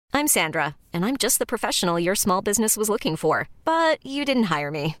I'm Sandra, and I'm just the professional your small business was looking for. But you didn't hire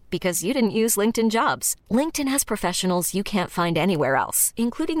me because you didn't use LinkedIn Jobs. LinkedIn has professionals you can't find anywhere else,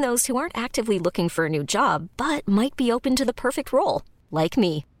 including those who aren't actively looking for a new job, but might be open to the perfect role, like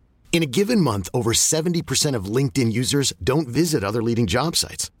me. In a given month, over 70% of LinkedIn users don't visit other leading job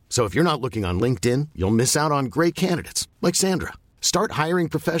sites. So if you're not looking on LinkedIn, you'll miss out on great candidates like Sandra. Start hiring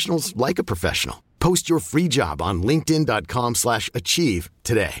professionals like a professional. Post your free job on linkedin.com/achieve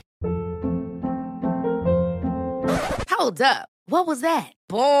today. Hold up. What was that?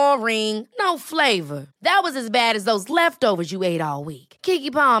 Boring. No flavor. That was as bad as those leftovers you ate all week.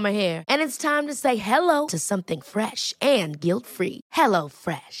 Keke Palmer here, and it's time to say hello to something fresh and guilt-free. Hello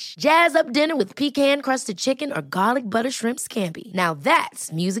Fresh. Jazz up dinner with pecan-crusted chicken or garlic butter shrimp scampi. Now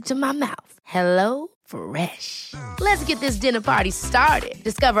that's music to my mouth. Hello Fresh. Let's get this dinner party started.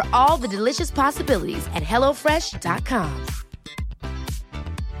 Discover all the delicious possibilities at hellofresh.com.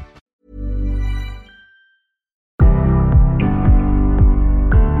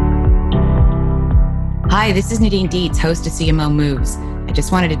 Hi, this is Nadine Dietz, host of CMO Moves. I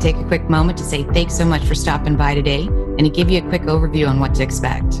just wanted to take a quick moment to say thanks so much for stopping by today and to give you a quick overview on what to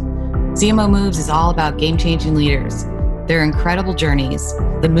expect. CMO Moves is all about game-changing leaders, their incredible journeys,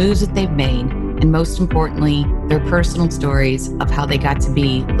 the moves that they've made, and most importantly, their personal stories of how they got to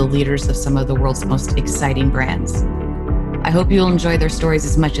be the leaders of some of the world's most exciting brands. I hope you'll enjoy their stories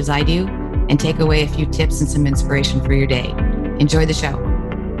as much as I do and take away a few tips and some inspiration for your day. Enjoy the show.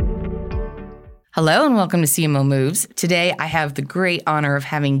 Hello and welcome to CMO Moves. Today I have the great honor of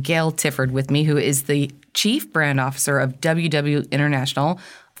having Gail Tifford with me, who is the Chief Brand Officer of WW International,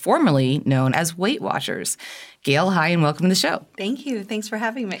 formerly known as Weight Watchers. Gail, hi and welcome to the show. Thank you. Thanks for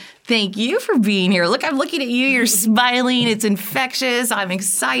having me. Thank you for being here. Look, I'm looking at you. You're smiling. It's infectious. I'm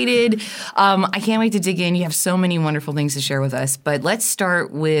excited. I can't wait to dig in. You have so many wonderful things to share with us. But let's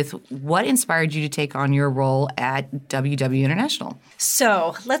start with what inspired you to take on your role at WW International?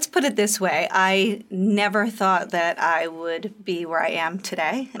 So let's put it this way. I never thought that I would be where I am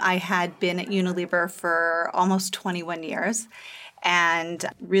today. I had been at Unilever for almost 21 years. And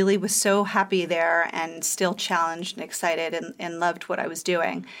really was so happy there and still challenged and excited and loved what I was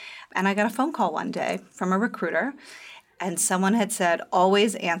doing. And I got a phone call one day from a recruiter, and someone had said,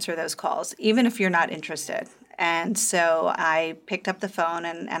 always answer those calls, even if you're not interested. And so I picked up the phone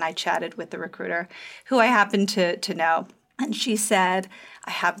and I chatted with the recruiter, who I happened to know. And she said,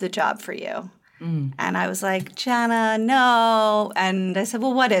 I have the job for you. And I was like, Jana, no. And I said,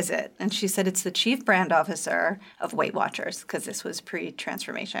 well, what is it? And she said, it's the Chief Brand Officer of Weight Watchers, because this was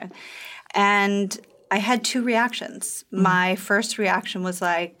pre-transformation. And I had two reactions. My first reaction was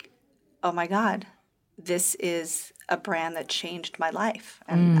like, oh my God, this is a brand that changed my life.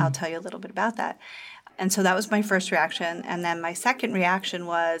 And I'll tell you a little bit about that. And so that was my first reaction. And then my second reaction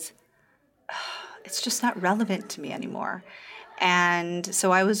was, it's just not relevant to me anymore. And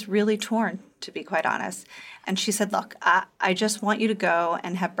so I was really torn, to be quite honest. And she said, look, I just want you to go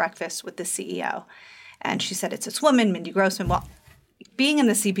and have breakfast with the CEO. And she said, it's this woman, Mindy Grossman. Well, being in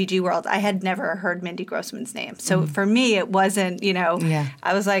the CPG world, I had never heard Mindy Grossman's name. So for me, it wasn't,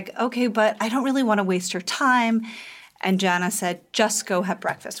 I was like, okay, but I don't really want to waste her time. And Jana said, just go have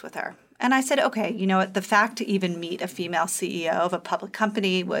breakfast with her. And I said, okay, you know what? The fact to even meet a female CEO of a public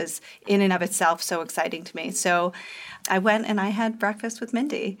company was in and of itself so exciting to me. So I went and I had breakfast with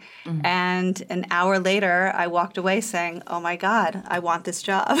Mindy. And an hour later, I walked away saying, oh my God, I want this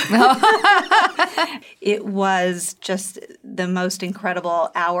job. It was just the most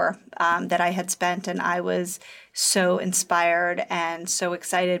incredible hour that I had spent. And I was so inspired and so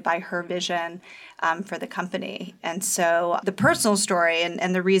excited by her vision for the company. And so the personal story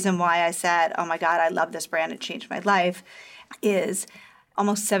and the reason why I said, oh my God, I love this brand, it changed my life, is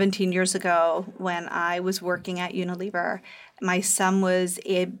almost 17 years ago when I was working at Unilever. My son was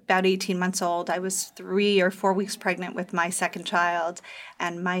about 18 months old. I was 3 or 4 weeks pregnant with my second child.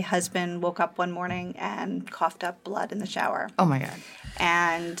 And my husband woke up one morning and coughed up blood in the shower. Oh my God.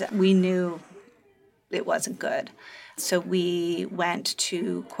 And we knew it wasn't good. So we went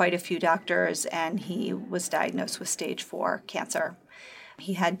to quite a few doctors, and he was diagnosed with stage 4 cancer.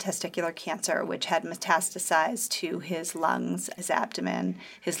 He had testicular cancer, which had metastasized to his lungs, his abdomen,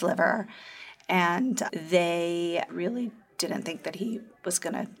 his liver, and they really didn't think that he was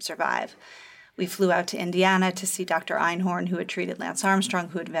going to survive. We flew out to Indiana to see Dr. Einhorn, who had treated Lance Armstrong,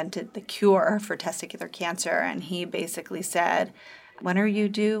 who invented the cure for testicular cancer, and he basically said, when are you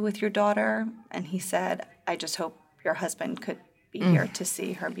due with your daughter? And he said, I just hope your husband could be here to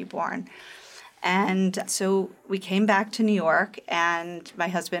see her be born. And so we came back to New York, and my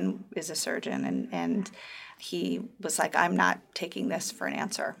husband is a surgeon, and he was like, I'm not taking this for an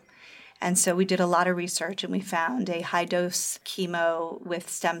answer. And so we did a lot of research, and we found a high-dose chemo with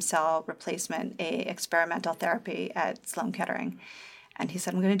stem cell replacement, a experimental therapy at Sloan Kettering. And he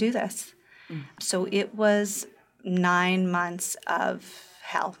said, I'm going to do this. So it was 9 months of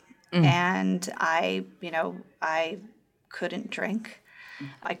hell. And I couldn't drink.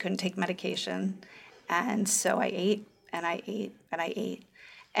 I couldn't take medication. And so I ate, and I ate, and I ate.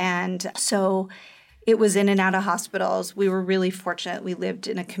 And so it was in and out of hospitals. We were really fortunate. We lived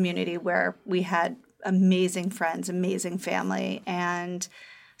in a community where we had amazing friends, amazing family. And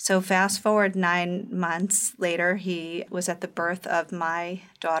so fast forward 9 months later, he was at the birth of my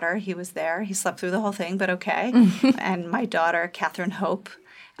daughter. He was there. He slept through the whole thing, but okay. And my daughter, Catherine Hope,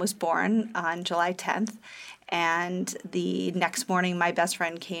 was born on July 10th. And the next morning, my best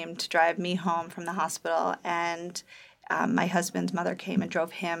friend came to drive me home from the hospital, and my husband's mother came and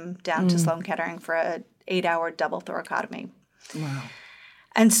drove him down to Sloan Kettering for an 8-hour double thoracotomy. Wow.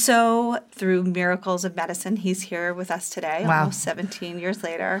 And so through miracles of medicine, he's here with us today, almost 17 years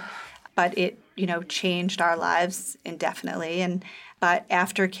later. But it, changed our lives indefinitely. But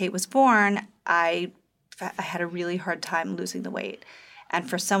after Kate was born, I had a really hard time losing the weight. And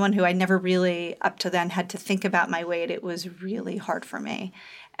for someone who I never really, up to then, had to think about my weight, it was really hard for me.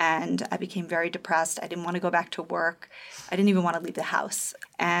 And I became very depressed. I didn't want to go back to work. I didn't even want to leave the house.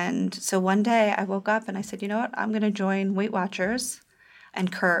 And so one day I woke up and I said, you know what? I'm going to join Weight Watchers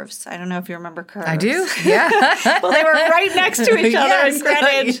and Curves. I don't know if you remember Curves. I do, yeah. Well, they were right next to each other Yes, in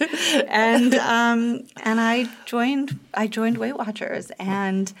Greenwich. Right. And I joined Weight Watchers,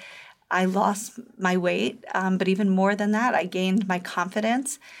 and I lost my weight. But even more than that, I gained my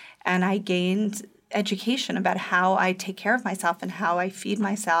confidence, and I gained education about how I take care of myself and how I feed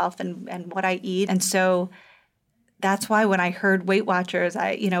myself and what I eat. And so that's why when I heard Weight Watchers,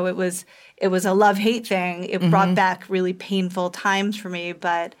 it was a love-hate thing. It brought back really painful times for me,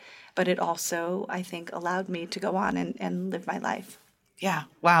 but it also, I think, allowed me to go on and live my life. Yeah.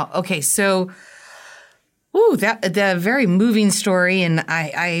 Wow. Okay. So, the very moving story, and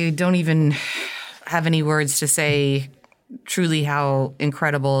I don't even have any words to say truly how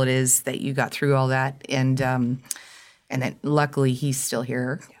incredible it is that you got through all that, and that luckily he's still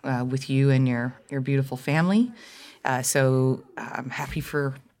here with you and your beautiful family. So I'm happy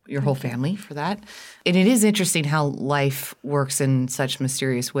for your whole family for that. And it is interesting how life works in such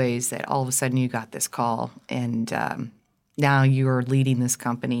mysterious ways that all of a sudden you got this call, and now you're leading this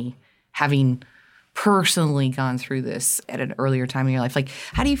company, having personally gone through this at an earlier time in your life. Like,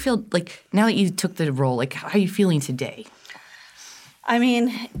 how do you feel, like, now that you took the role, like, how are you feeling today? I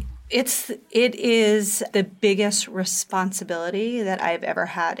mean, it is the biggest responsibility that I've ever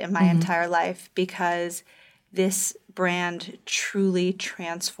had in my entire life, because this brand truly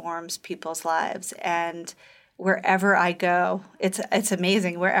transforms people's lives. And wherever I go, it's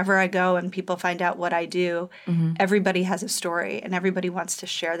amazing. Wherever I go and people find out what I do, everybody has a story, and everybody wants to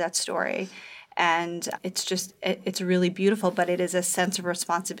share that story. And it's really beautiful, but it is a sense of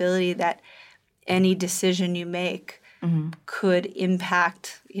responsibility that any decision you make could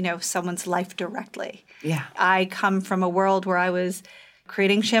impact, someone's life directly. Yeah. I come from a world where I was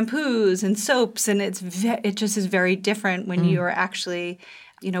creating shampoos and soaps, and it just is very different when you are actually,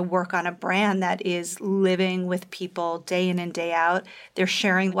 work on a brand that is living with people day in and day out. They're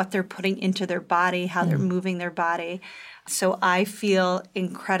sharing what they're putting into their body, how they're moving their body. So I feel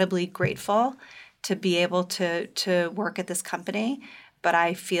incredibly grateful to be able to work at this company, but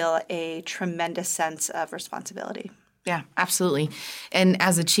I feel a tremendous sense of responsibility. Yeah, absolutely. And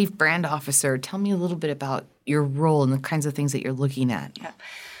as a chief brand officer, tell me a little bit about your role and the kinds of things that you're looking at. Yeah.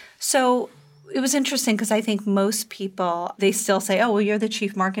 So it was interesting because I think most people, they still say, oh, well, you're the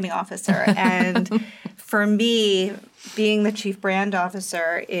chief marketing officer. And for me, being the chief brand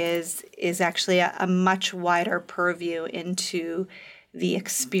officer is actually a much wider purview into the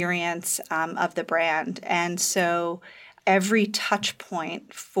experience of the brand. And so every touch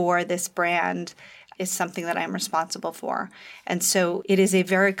point for this brand is something that I'm responsible for. And so it is a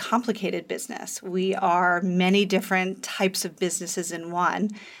very complicated business. We are many different types of businesses in one.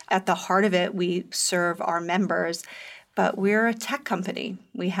 At the heart of it, we serve our members, but we're a tech company.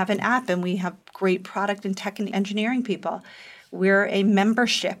 We have an app, and we have great product and tech and engineering people. We're a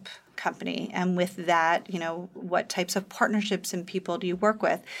membership company, and with that, what types of partnerships and people do you work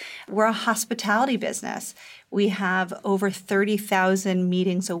with? We're a hospitality business. We have over 30,000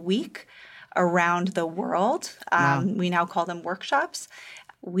 meetings a week around the world. Wow. We now call them workshops.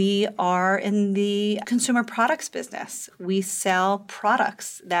 We are in the consumer products business. We sell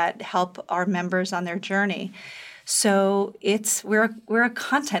products that help our members on their journey. So we're a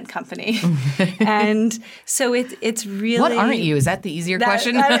content company, and so it's really What aren't you? Is that the easier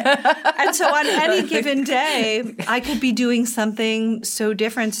question? And so on any given day, I could be doing something so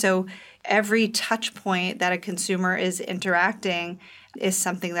different. So every touch point that a consumer is interacting is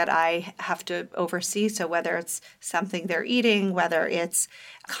something that I have to oversee. So whether it's something they're eating, whether it's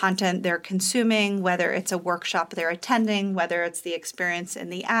content they're consuming, whether it's a workshop they're attending, whether it's the experience in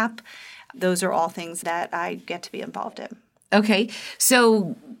the app, those are all things that I get to be involved in. Okay.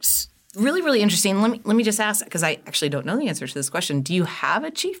 So really, really interesting. Let me just ask, because I actually don't know the answer to this question. Do you have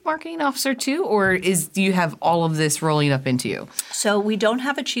a chief marketing officer too, or do you have all of this rolling up into you? So we don't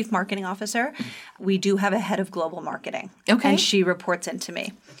have a chief marketing officer. We do have a head of global marketing. Okay. And she reports into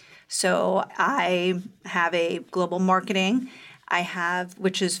me. So I have a global marketing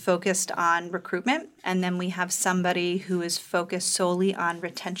which is focused on recruitment. And then we have somebody who is focused solely on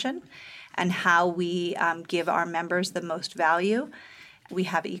retention and how we give our members the most value. We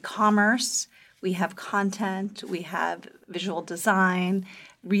have e-commerce, we have content, we have visual design,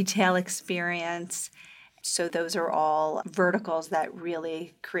 retail experience. So those are all verticals that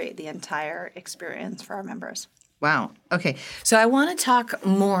really create the entire experience for our members. Wow. Okay. So I want to talk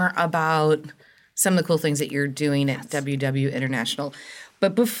more about some of the cool things that you're doing at WW International.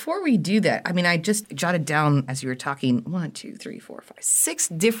 But before we do that, I mean, I just jotted down as you were talking 1, 2, 3, 4, 5, 6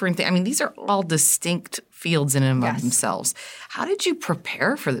 different things. I mean, these are all distinct fields in and of themselves. How did you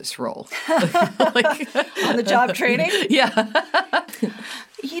prepare for this role? On the job training? Yeah.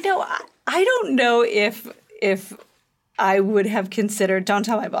 I don't know if I would have considered, don't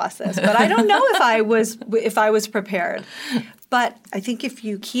tell my boss this, but I don't know if I was prepared. But I think if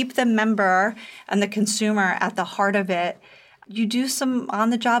you keep the member and the consumer at the heart of it, you do some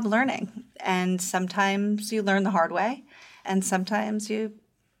on-the-job learning. And sometimes you learn the hard way, and sometimes you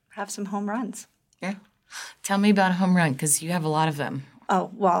have some home runs. Yeah. Tell me about a home run, because you have a lot of them.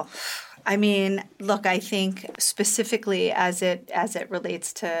 Oh, well, I mean, look, I think specifically as it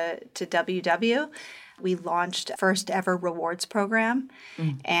relates to WW, we launched first ever rewards program.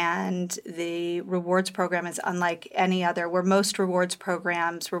 And the rewards program is unlike any other, where most rewards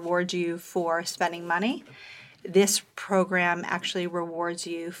programs reward you for spending money. This program actually rewards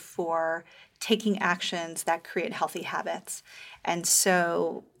you for taking actions that create healthy habits. And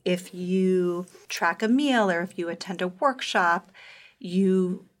so if you track a meal or if you attend a workshop,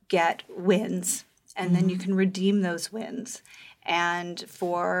 you get wins, and then you can redeem those wins. And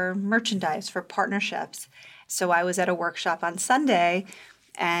for merchandise, for partnerships. So I was at a workshop on Sunday,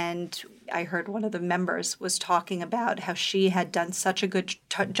 and I heard one of the members was talking about how she had done such a good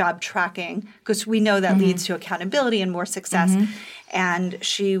job tracking, because we know that leads to accountability and more success. And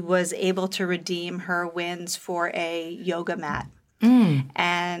she was able to redeem her wins for a yoga mat.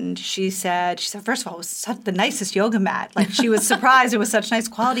 And she said, first of all, it was the nicest yoga mat. Like, she was surprised it was such nice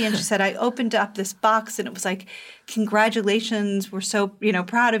quality. And she said, I opened up this box and it was like, congratulations, we're so,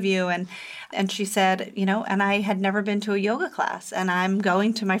 proud of you. And she said, and I had never been to a yoga class, and I'm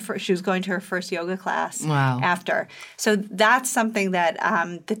going to she was going to her first yoga class after. So that's something that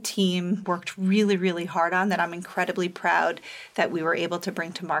the team worked really, really hard on, that I'm incredibly proud that we were able to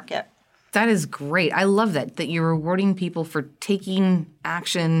bring to market. That is great. I love that you're rewarding people for taking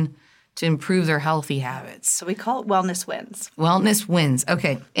action to improve their healthy habits. So we call it Wellness Wins. Wellness Wins.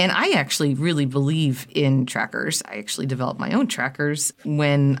 Okay. And I actually really believe in trackers. I actually developed my own trackers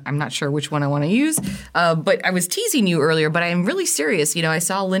when I'm not sure which one I want to use. But I was teasing you earlier, but I'm really serious. I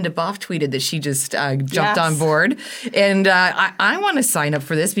saw Linda Boff tweeted that she just jumped on board. And I want to sign up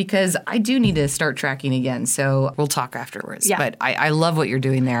for this because I do need to start tracking again. So we'll talk afterwards. Yeah. But I love what you're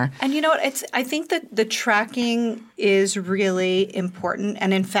doing there. And you know what? I think that the tracking is really important.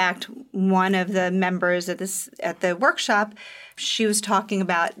 And in fact, one of the members at the workshop, she was talking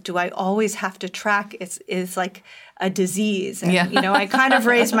about, do I always have to track? It's like a disease. And, I kind of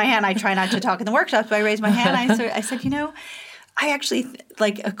raised my hand. I try not to talk in the workshops, but I raised my hand. I said, I actually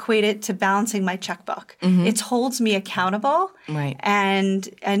equate it to balancing my checkbook. It holds me accountable. Right. And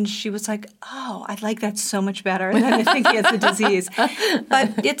she was like, oh, I like that so much better than thinking it's a disease.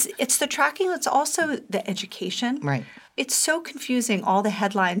 But it's the tracking. It's also the education. Right. It's so confusing, all the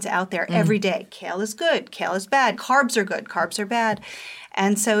headlines out there every day. Kale is good, kale is bad, carbs are good, carbs are bad.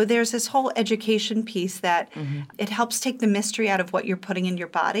 And so there's this whole education piece that it helps take the mystery out of what you're putting in your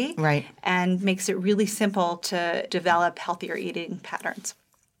body, right, and makes it really simple to develop healthier eating patterns.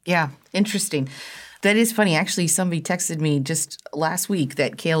 Yeah, interesting. That is funny. Actually, somebody texted me just last week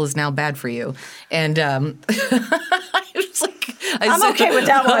that kale is now bad for you. And I was like, I'm okay with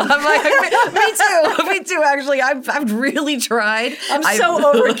that one. I'm like, me too. Actually, I've really tried. I'm so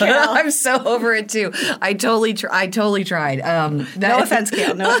over it, Kale. I'm so over it too. I totally tried. No offense,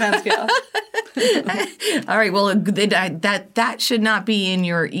 Kale. No offense, Kale. All right. Well, that should not be in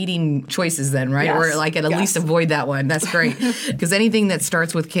your eating choices then, right? Yes. Or like at least avoid that one. That's great. Because anything that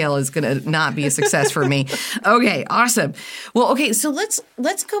starts with kale is going to not be a success for me. Okay. Awesome. Well, okay. So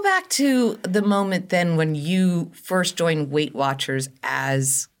let's go back to the moment then when you first joined Weight Watchers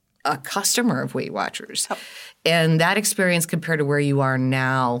as a customer of Weight Watchers. Oh. And that experience compared to where you are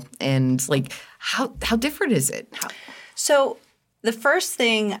now, and like how different is it? So the first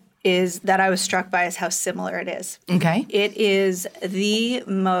thing is that I was struck by is how similar it is. Okay. It is the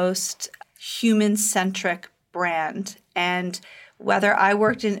most human-centric brand. And whether I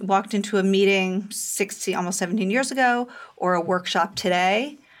walked into a meeting 16, almost 17 years ago, or a workshop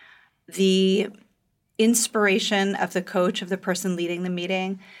today, the inspiration of the coach, of the person leading the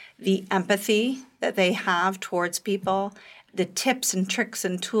meeting, the empathy that they have towards people, the tips and tricks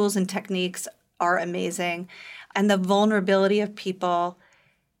and tools and techniques are amazing. And the vulnerability of people,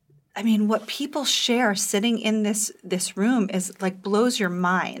 I mean, what people share sitting in this room is like blows your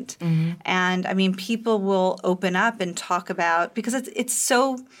mind. Mm-hmm. And I mean, people will open up and talk about, because it's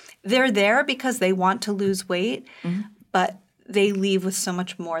so, they're there because they want to lose weight, mm-hmm. but they leave with so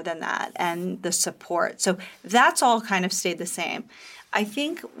much more than that, and the support. So that's all kind of stayed the same. I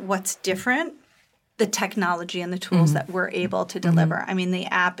think what's different, the technology and the tools mm-hmm. that we're able to deliver. Mm-hmm. I mean, the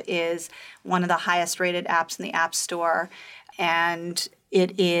app is one of the highest rated apps in the App Store, and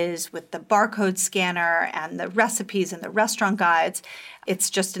it is with the barcode scanner and the recipes and the restaurant guides. It's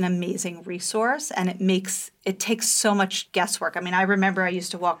just an amazing resource, and it takes so much guesswork. I mean, I remember I used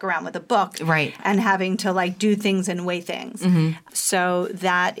to walk around with a book, right, and having to like do things and weigh things. Mm-hmm. So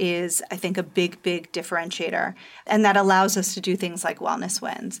that is, I think, a big, big differentiator, and that allows us to do things like Wellness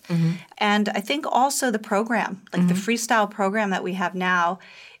Wins. Mm-hmm. And I think also the program, like mm-hmm. the Freestyle program that we have now,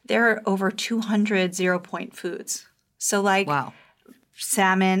 there are over 200 zero-point foods. So like, wow.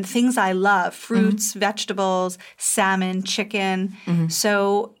 Salmon, things I love, fruits, mm-hmm. vegetables, salmon, chicken. Mm-hmm.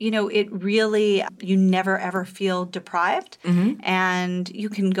 So, it really, you never ever feel deprived. Mm-hmm. And you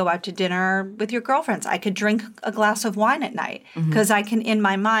can go out to dinner with your girlfriends. I could drink a glass of wine at night because mm-hmm. I can, in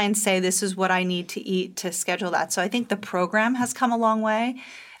my mind, say this is what I need to eat to schedule that. So I think the program has come a long way,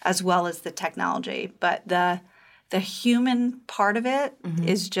 as well as the technology. But the human part of it mm-hmm.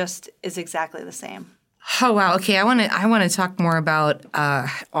 is exactly the same. Oh, wow. Okay, I want to talk more about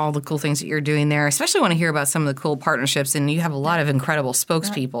all the cool things that you're doing there. I especially want to hear about some of the cool partnerships, and you have a lot of incredible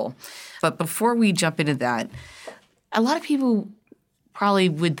spokespeople. But before we jump into that, a lot of people probably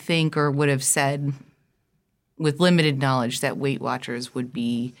would think or would have said with limited knowledge that Weight Watchers would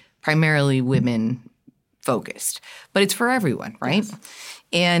be primarily women focused. But it's for everyone, right? Yes.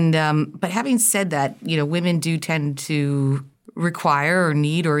 And but having said that, women do tend to require or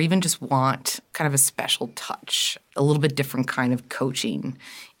need or even just want kind of a special touch, a little bit different kind of coaching.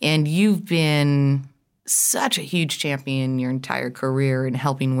 And you've been such a huge champion your entire career in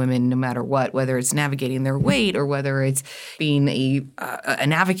helping women no matter what, whether it's navigating their weight or whether it's being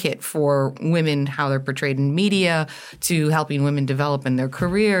an advocate for women, how they're portrayed in media, to helping women develop in their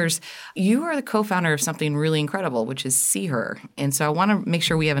careers. You are the co-founder of something really incredible, which is See Her. And so I want to make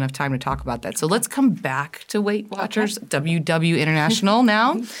sure we have enough time to talk about that. So let's come back to Weight Watchers, okay. WW International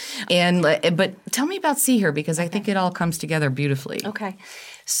now. But tell me about See Her, because I think it all comes together beautifully. Okay.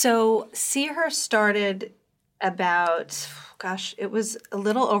 So See Her started about, it was a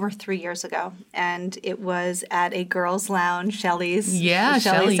little over 3 years ago. And it was at a girls' lounge, Shelly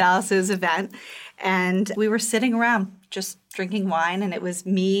Salas's event. And we were sitting around just drinking wine. And it was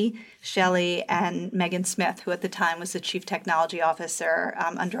me, Shelly, and Megan Smith, who at the time was the chief technology officer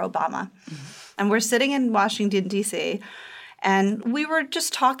under Obama. Mm-hmm. And we're sitting in Washington, D.C., and we were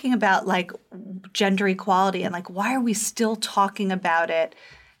just talking about like gender equality and like, why are we still talking about it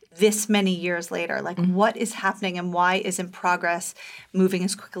this many years later? Like mm-hmm. what is happening and why isn't progress moving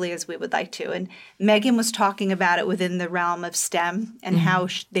as quickly as we would like to? And Megan was talking about it within the realm of STEM and mm-hmm. how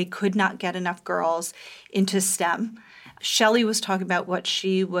they could not get enough girls into STEM. Shelly was talking about what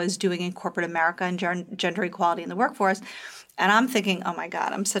she was doing in corporate America and gender equality in the workforce. And I'm thinking, oh my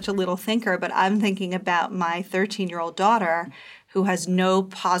God, I'm such a little thinker, but I'm thinking about my 13-year-old daughter who has no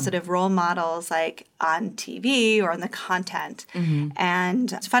positive role models like on TV or on the content. Mm-hmm.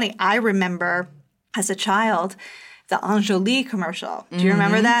 And it's funny, I remember as a child the Enjoli commercial. Do you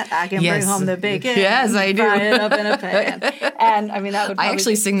remember that? I can bring home the bacon. Yes, I do. Fry it up in a pan. And I mean, that would probably I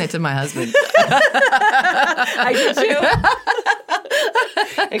actually sing that to my husband. I do too.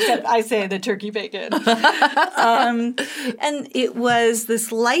 Except I say the turkey bacon. And it was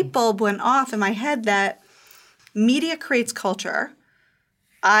this light bulb went off in my head that media creates culture.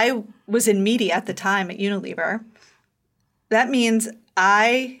 I was in media at the time at Unilever. That means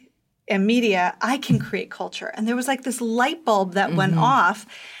I am media. I can create culture. And there was like this light bulb that went off.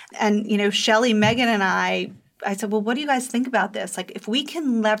 And, you know, Shelley, Megan, and I said, well, what do you guys think about this? Like, if we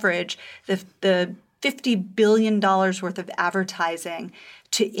can leverage the $50 billion worth of advertising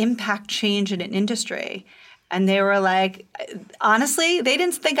to impact change in an industry. And they were like, honestly, they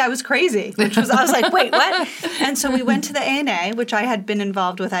didn't think I was crazy, I was like, wait, what? And so we went to the ANA, which I had been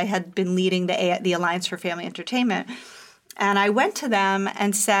involved with. I had been leading the Alliance for Family Entertainment. And I went to them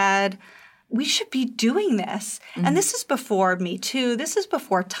and said, we should be doing this. And this is before Me Too. This is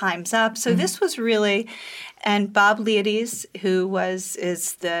before Time's Up. So this was really, and Bob Leodes, who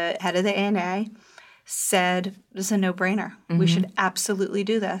is the head of the ANA, said, this is a no-brainer. We should absolutely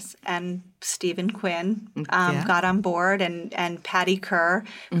do this. And Stephen Quinn got on board, and Patty Kerr,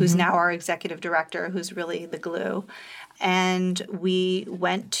 who's now our executive director, who's really the glue. And we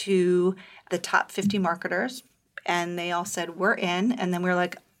went to the top 50 marketers, and they all said, we're in. And then we were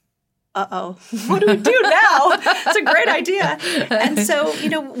like, uh-oh, what do we do now? It's a great idea. And so, you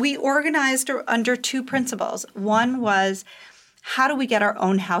know, we organized under two principles. One was, how do we get our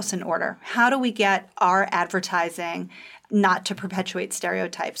own house in order? How do we get our advertising not to perpetuate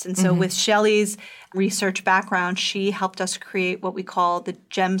stereotypes? And so with Shelley's research background, she helped us create what we call the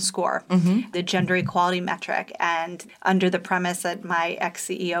GEM score, the gender equality metric. And under the premise that my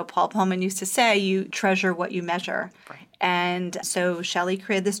ex-CEO, Paul Pullman, used to say, you treasure what you measure. Right. And so Shelley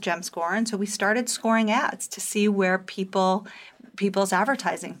created this GEM score. And so we started scoring ads to see where people's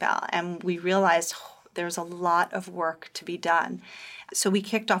advertising fell. And we realized, there's a lot of work to be done. So we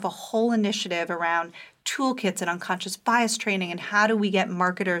kicked off a whole initiative around toolkits and unconscious bias training, and how do we get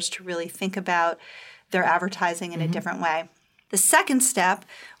marketers to really think about their advertising in a different way. The second step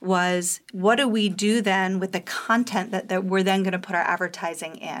was, what do we do then with the content that we're then going to put our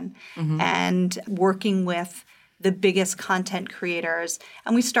advertising in? And working with the biggest content creators.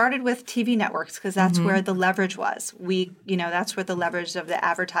 And we started with TV networks because that's where the leverage was. That's where the leverage of the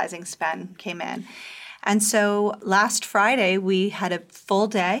advertising spend came in. And so last Friday, we had a full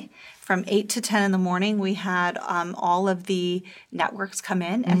day from 8 to 10 in the morning. We had all of the networks come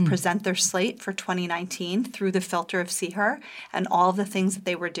in and present their slate for 2019 through the filter of See Her and all of the things that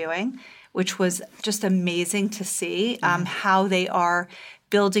they were doing, which was just amazing to see how they are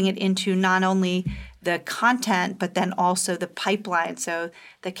building it into not only the content, but then also the pipeline, so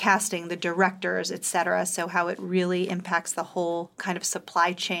the casting, the directors, et cetera, so how it really impacts the whole kind of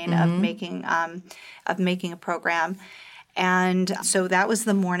supply chain of making a program. And so that was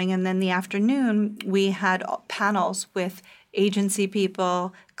the morning. And then the afternoon, we had panels with agency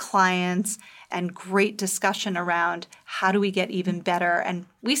people, clients, and great discussion around how do we get even better. And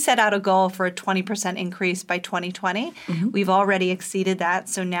we set out a goal for a 20% increase by 2020. We've already exceeded that.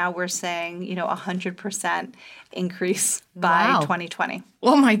 So now we're saying, 100% increase by 2020.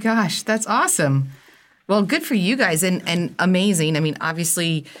 Oh my gosh, that's awesome. Well, good for you guys and amazing. I mean,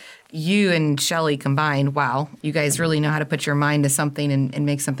 obviously you and Shelley combined, wow, you guys really know how to put your mind to something and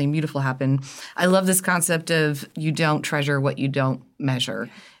make something beautiful happen. I love this concept of you don't treasure what you don't measure,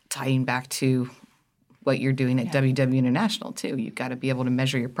 tying back to what you're doing at WW International too. You've got to be able to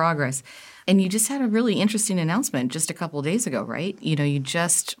measure your progress. And you just had a really interesting announcement just a couple of days ago, right? You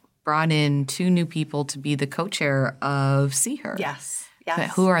just brought in 2 new people to be the co-chair of See Her. Yes.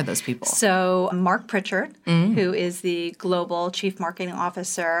 Who are those people? So Mark Pritchard, who is the Global Chief Marketing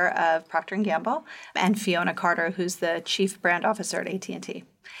Officer of Procter & Gamble, and Fiona Carter, who's the Chief Brand Officer at AT&T.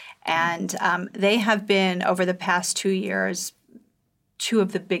 And they have been, over the past 2 years, 2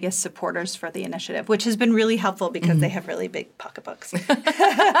 of the biggest supporters for the initiative, which has been really helpful because they have really big pocketbooks, big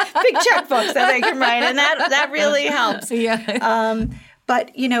checkbooks that they can write, and that really helps. Yeah.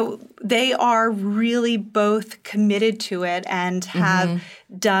 But, they are really both committed to it and have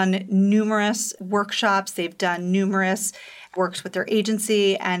done numerous workshops. They've done numerous works with their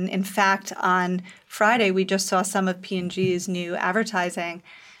agency. And in fact, on Friday, we just saw some of P&G's new advertising.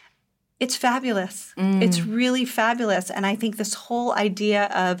 It's fabulous. It's really fabulous. And I think this whole idea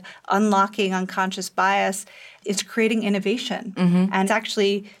of unlocking unconscious bias is creating innovation and it's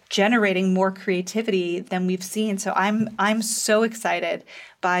actually generating more creativity than we've seen. So I'm so excited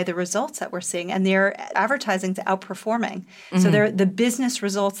by the results that we're seeing, and their advertising's outperforming. So the business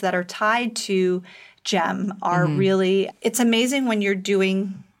results that are tied to GEM are really, it's amazing when you're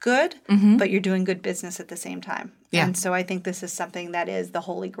doing good, but you're doing good business at the same time. Yeah. And so I think this is something that is the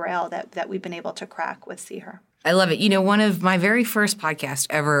holy grail that we've been able to crack with See Her. I love it. You know, one of my very first podcasts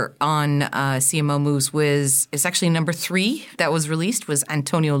ever on CMO Moves it's actually number 3 that was released was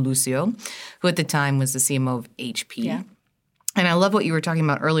Antonio Lucio, who at the time was the CMO of HP. Yeah. And I love what you were talking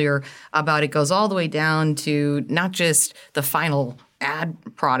about earlier about it goes all the way down to not just the final ad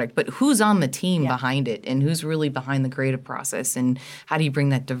product, but who's on the team behind it and who's really behind the creative process and how do you bring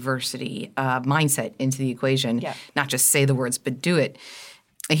that diversity mindset into the equation, not just say the words, but do it.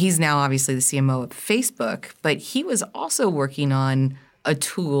 He's now obviously the CMO of Facebook, but he was also working on a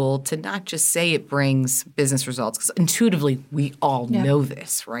tool to not just say it brings business results, because intuitively we all know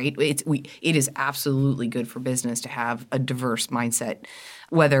this, right? It is absolutely good for business to have a diverse mindset,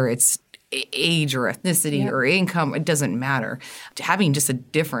 whether it's age or ethnicity or income, it doesn't matter. Having just a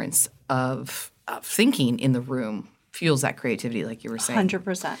difference of thinking in the room fuels that creativity, like you were saying.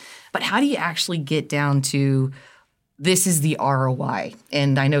 100%. But how do you actually get down to this is the ROI?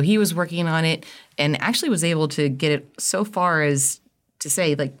 And I know he was working on it and actually was able to get it so far as to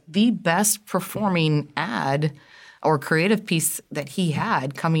say, like, the best performing ad or creative piece that he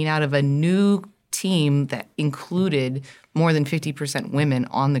had coming out of a new team that included more than 50% women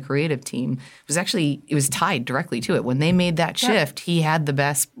on the creative team it was tied directly to it. When they made that shift, he had the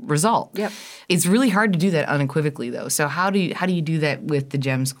best result. Yep. It's really hard to do that unequivocally, though. So how do you do that with the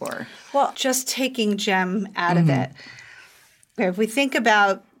GEM score? Well, just taking GEM out of it. Okay, if we think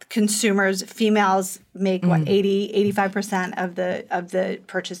about consumers, females make 85% of the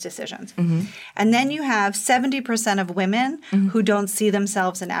purchase decisions. And then you have 70% of women who don't see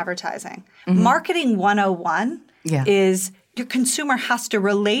themselves in advertising. Marketing 101 is your consumer has to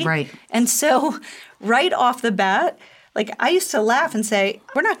relate. Right. And so right off the bat, like, I used to laugh and say,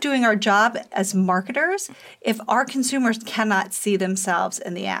 we're not doing our job as marketers if our consumers cannot see themselves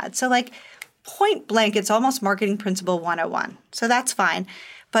in the ad. So, like, point blank, it's almost marketing principle 101. So that's fine.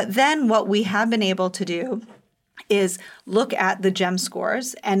 But then what we have been able to do is look at the GEM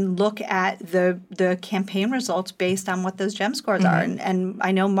scores and look at the campaign results based on what those GEM scores are. And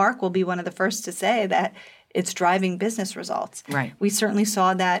I know Mark will be one of the first to say that it's driving business results. Right. We certainly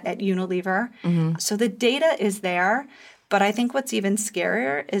saw that at Unilever. So the data is there, but I think what's even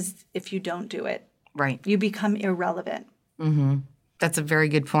scarier is if you don't do it. Right. You become irrelevant. That's a very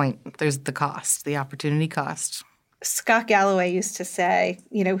good point. There's the cost, the opportunity cost. Scott Galloway used to say,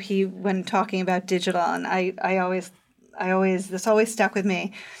 you know, when talking about digital, and I always this always stuck with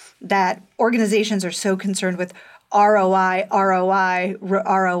me, that organizations are so concerned with ROI,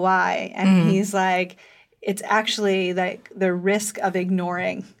 and he's like, it's actually like the risk of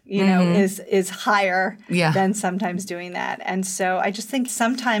ignoring, you know, is higher than sometimes doing that. And so I just think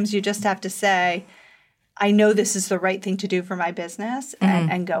sometimes you just have to say, I know this is the right thing to do for my business,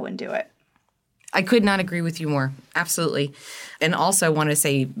 and go and do it. I could not agree with you more. Absolutely. And also I want to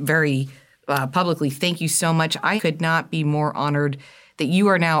say very publicly, thank you so much. I could not be more honored that you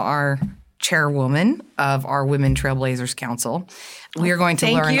are now our chairwoman of our Women Trailblazers Council. We are going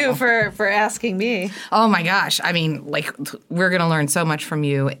to learn. Thank you for asking me. Oh my gosh. I mean, like, we're going to learn so much from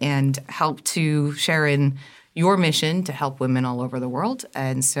you and help to share in your mission to help women all over the world.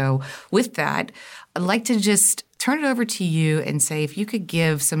 And so with that, I'd like to just turn it over to you and say, if you could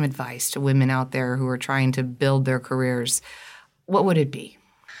give some advice to women out there who are trying to build their careers, what would it be?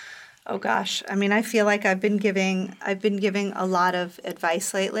 Oh gosh. I mean, I feel like I've been giving a lot of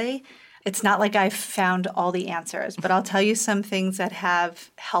advice lately. It's not like I've found all the answers, but I'll tell you some things that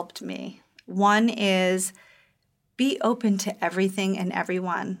have helped me. One is be open to everything and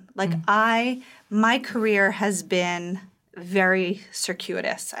everyone. Like my career has been very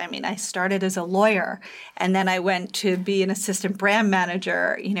circuitous. I mean, I started as a lawyer and then I went to be an assistant brand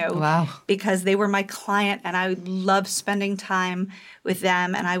manager, you know, because they were my client and I loved spending time with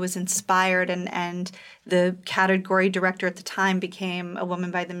them and I was inspired and the category director at the time became a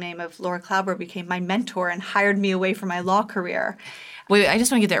woman by the name of Laura Klauber, became my mentor and hired me away from my law career. Wait, I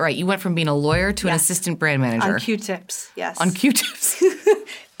just want to get that right. You went from being a lawyer to an assistant brand manager. On Q-Tips, yes. On Q-Tips.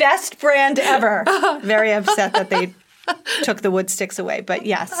 Best brand ever. Very upset that they took the wood sticks away, but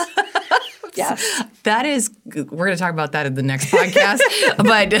yes. Yes. That is, we're going to talk about that in the next podcast,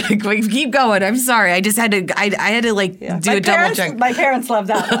 but keep going. I'm sorry. I just had to, I had to like do a double check. My parents love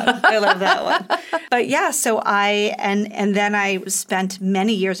that one. They love that one. But yeah, so and then I spent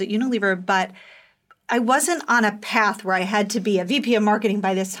many years at Unilever, but I wasn't on a path where I had to be a VP of marketing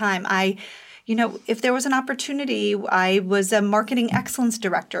by this time. You know, if there was an opportunity, I was a marketing excellence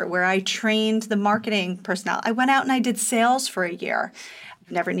director where I trained the marketing personnel. I went out and I did sales for a year.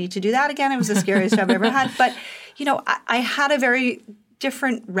 Never need to do that again. It was the scariest job I ever had. But, you know, I had a very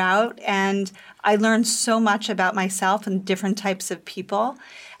different route and I learned so much about myself and different types of people.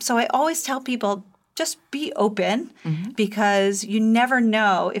 So I always tell people, just be open because you never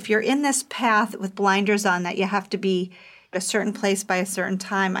know. If you're in this path with blinders on that you have to be at a certain place by a certain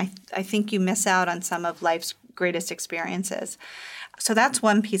time, I think you miss out on some of life's greatest experiences. So that's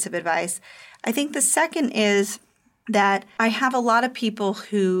one piece of advice. I think the second is that I have a lot of people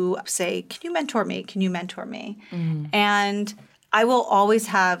who say, can you mentor me? Can you mentor me? And I will always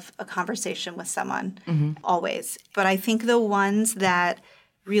have a conversation with someone, always. But I think the ones that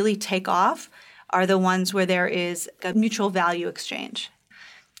really take off are the ones where there is a mutual value exchange.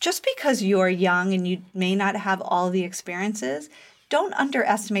 Just because you're young and you may not have all the experiences, don't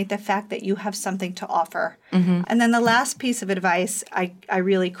underestimate the fact that you have something to offer. And then the last piece of advice I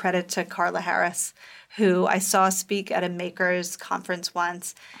really credit to Carla Harris, who I saw speak at a makers conference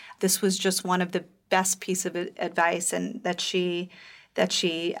once. This was just one of the best piece of advice and that she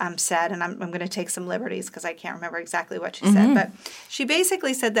said, and I'm going to take some liberties because I can't remember exactly what she said, but she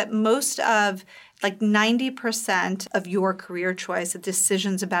basically said that most of, like 90% of your career choice, the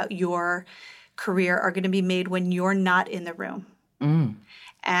decisions about your career are going to be made when you're not in the room.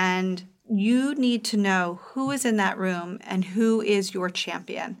 And you need to know who is in that room and who is your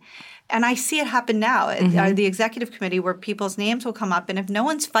champion. And I see it happen now at the executive committee where people's names will come up, and if no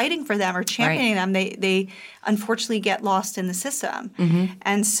one's fighting for them or championing them, they unfortunately get lost in the system.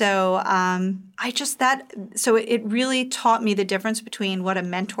 And so so it really taught me the difference between what a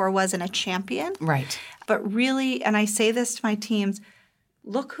mentor was and a champion. Right. But really, and I say this to my teams,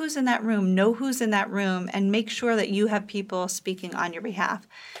 look who's in that room, know who's in that room, and make sure that you have people speaking on your behalf.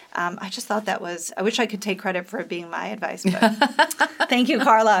 I just thought that was – I wish I could take credit for it being my advice, but thank you,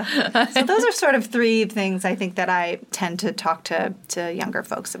 Carla. So those are sort of three things I think that I tend to talk to younger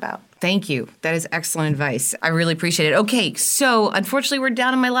folks about. Thank you. That is excellent advice. I really appreciate it. Okay, so unfortunately we're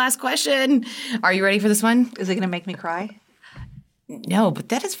down to my last question. Are you ready for this one? Is it going to make me cry? No, but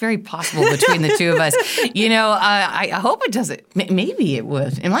that is very possible between the two of us. You know, I hope it doesn't. Maybe it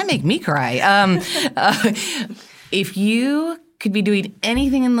would. It might make me cry. If you could be doing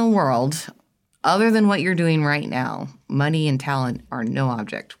anything in the world other than what you're doing right now, money and talent are no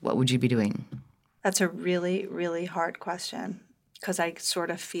object, what would you be doing? That's a really, really hard question because I sort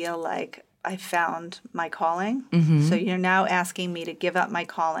of feel like I found my calling. So you're now asking me to give up my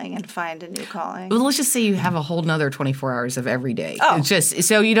calling and find a new calling. Well, let's just say you have a whole nother 24 hours of every day. Oh. It's just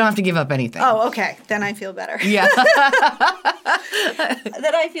so you don't have to give up anything. Oh, okay. Then I feel better. Yeah. Then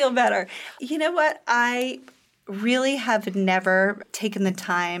I feel better. You know what? I really have never taken the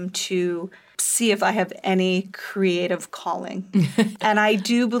time to see if I have any creative calling. And I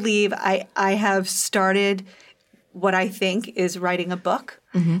do believe I have started what I think is writing a book.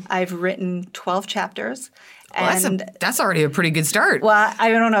 I've written 12 chapters. Well, that's already a pretty good start. Well, I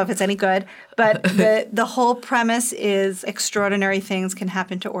don't know if it's any good, but the whole premise is extraordinary things can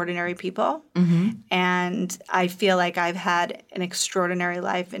happen to ordinary people. And I feel like I've had an extraordinary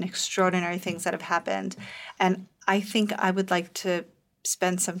life and extraordinary things that have happened. And I think I would like to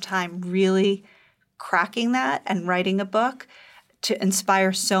spend some time really cracking that and writing a book to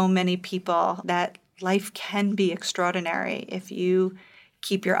inspire so many people that life can be extraordinary if you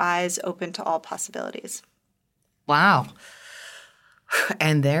keep your eyes open to all possibilities. Wow.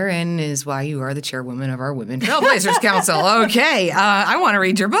 And therein is why you are the chairwoman of our Women Trailblazers Council. Okay. I want to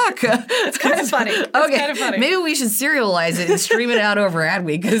read your book. It's kind of funny. Okay. Kind of funny. Maybe we should serialize it and stream it out over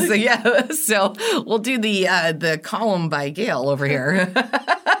Adweek. So we'll do the column by Gail over here.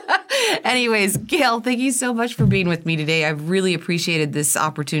 Anyways, Gail, thank you so much for being with me today. I've really appreciated this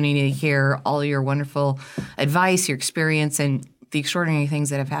opportunity to hear all your wonderful advice, your experience, and the extraordinary things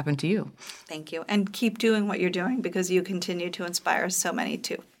that have happened to you. Thank you. And keep doing what you're doing because you continue to inspire so many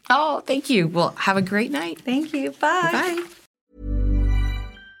too. Oh, thank you. Well, have a great night. Thank you. Bye. Bye.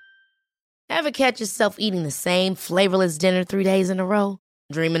 Ever catch yourself eating the same flavorless dinner 3 days in a row?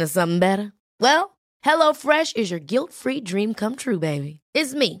 Dreaming of something better? Well, HelloFresh is your guilt-free dream come true, baby.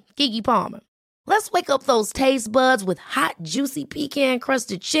 It's me, Keke Palmer. Let's wake up those taste buds with hot, juicy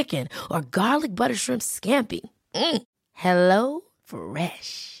pecan-crusted chicken or garlic butter shrimp scampi. Hello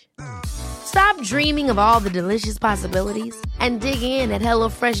Fresh. Stop dreaming of all the delicious possibilities and dig in at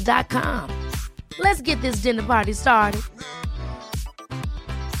HelloFresh.com. Let's get this dinner party started.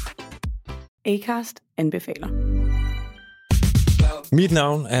 Acast anbefaler. Mit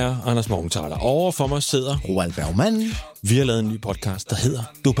navn er Anders Morgenthaler. Over for mig sidder Roald Bergmann. Vi har lavet en ny podcast, der hedder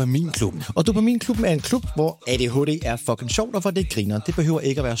Dopaminklubben. Og Dopaminklubben er en klub, hvor ADHD er fucking sjovt, og hvor det griner. Det behøver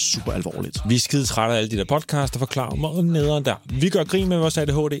ikke at være super alvorligt. Vi er skide trætte af alle de der podcasts, der forklarer mig og nederen der. Vi gør grin med vores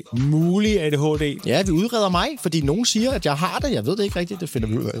ADHD. Mulig ADHD. Ja, vi udreder mig, fordi nogen siger, at jeg har det. Jeg ved det ikke rigtigt, det finder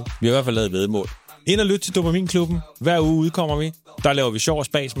vi ud af. Vi har i hvert fald lavet vedmål. Ind og lyt til Dopaminklubben. Hver uge udkommer vi. Der laver vi sjov og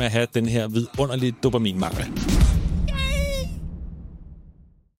spas med at have den her vidunderlige dopaminmangel.